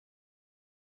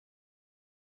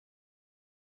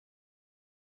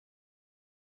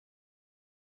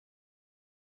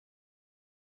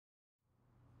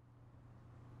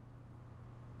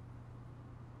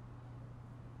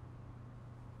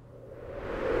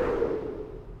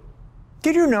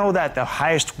Did you know that the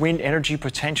highest wind energy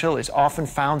potential is often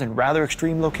found in rather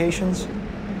extreme locations?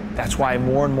 That's why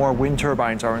more and more wind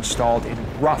turbines are installed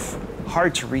in rough,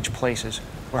 hard-to-reach places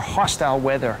where hostile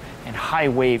weather and high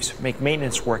waves make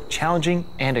maintenance work challenging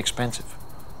and expensive.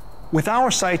 With our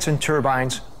sites and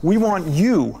turbines, we want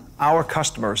you, our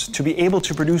customers, to be able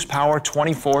to produce power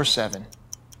 24/7,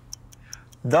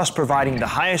 thus providing the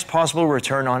highest possible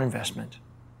return on investment.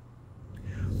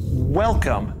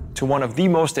 Welcome to one of the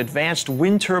most advanced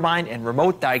wind turbine and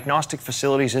remote diagnostic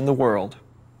facilities in the world.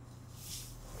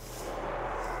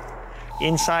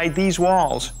 Inside these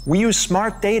walls, we use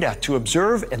smart data to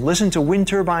observe and listen to wind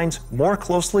turbines more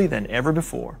closely than ever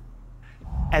before.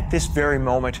 At this very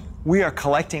moment, we are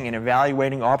collecting and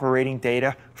evaluating operating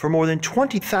data for more than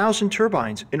 20,000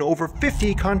 turbines in over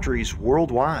 50 countries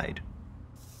worldwide.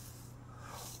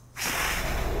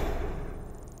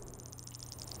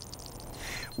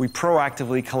 We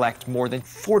proactively collect more than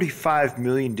 45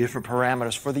 million different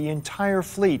parameters for the entire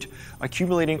fleet,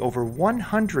 accumulating over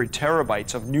 100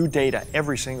 terabytes of new data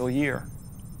every single year.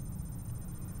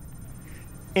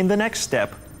 In the next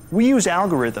step, we use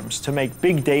algorithms to make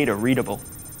big data readable.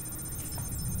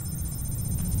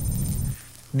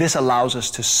 This allows us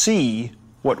to see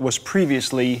what was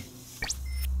previously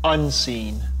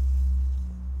unseen,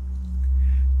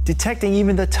 detecting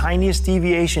even the tiniest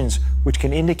deviations, which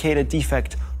can indicate a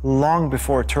defect long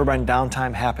before turbine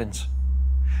downtime happens.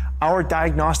 Our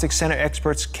diagnostic center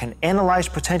experts can analyze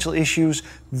potential issues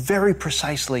very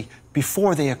precisely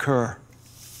before they occur.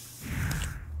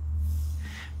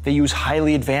 They use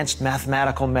highly advanced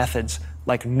mathematical methods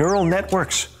like neural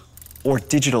networks or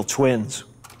digital twins.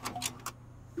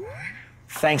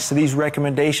 Thanks to these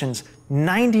recommendations,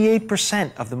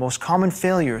 98% of the most common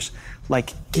failures,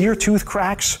 like gear tooth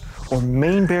cracks or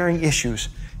main bearing issues,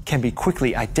 can be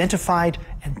quickly identified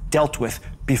and dealt with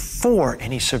before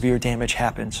any severe damage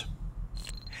happens.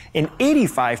 In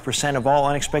 85% of all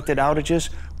unexpected outages,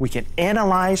 we can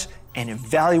analyze and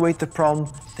evaluate the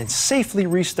problem, then safely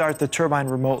restart the turbine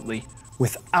remotely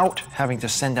without having to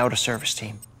send out a service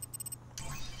team.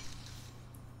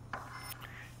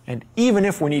 And even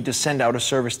if we need to send out a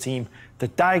service team, the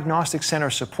Diagnostic Center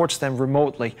supports them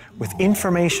remotely with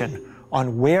information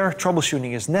on where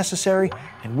troubleshooting is necessary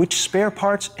and which spare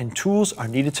parts and tools are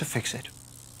needed to fix it.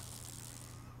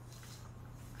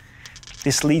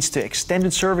 This leads to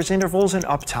extended service intervals and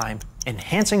uptime,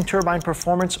 enhancing turbine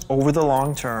performance over the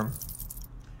long term,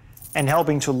 and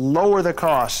helping to lower the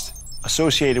cost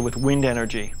associated with wind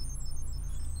energy.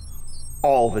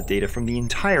 All the data from the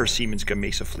entire Siemens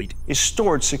Gamesa fleet is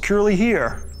stored securely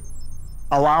here,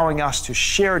 allowing us to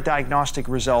share diagnostic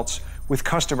results with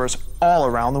customers all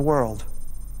around the world.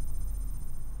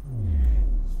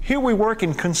 Here we work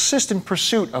in consistent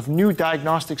pursuit of new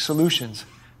diagnostic solutions,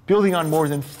 building on more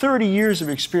than 30 years of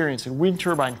experience in wind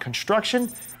turbine construction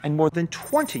and more than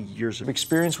 20 years of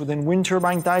experience within wind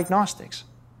turbine diagnostics.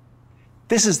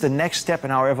 This is the next step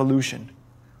in our evolution,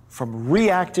 from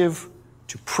reactive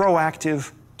to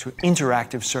proactive to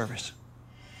interactive service.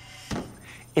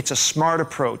 It's a smart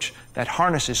approach that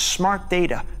harnesses smart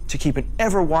data to keep an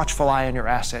ever-watchful eye on your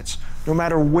assets, no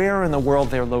matter where in the world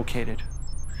they're located.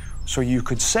 So you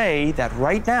could say that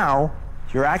right now,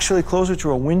 you're actually closer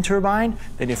to a wind turbine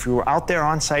than if you were out there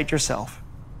on site yourself.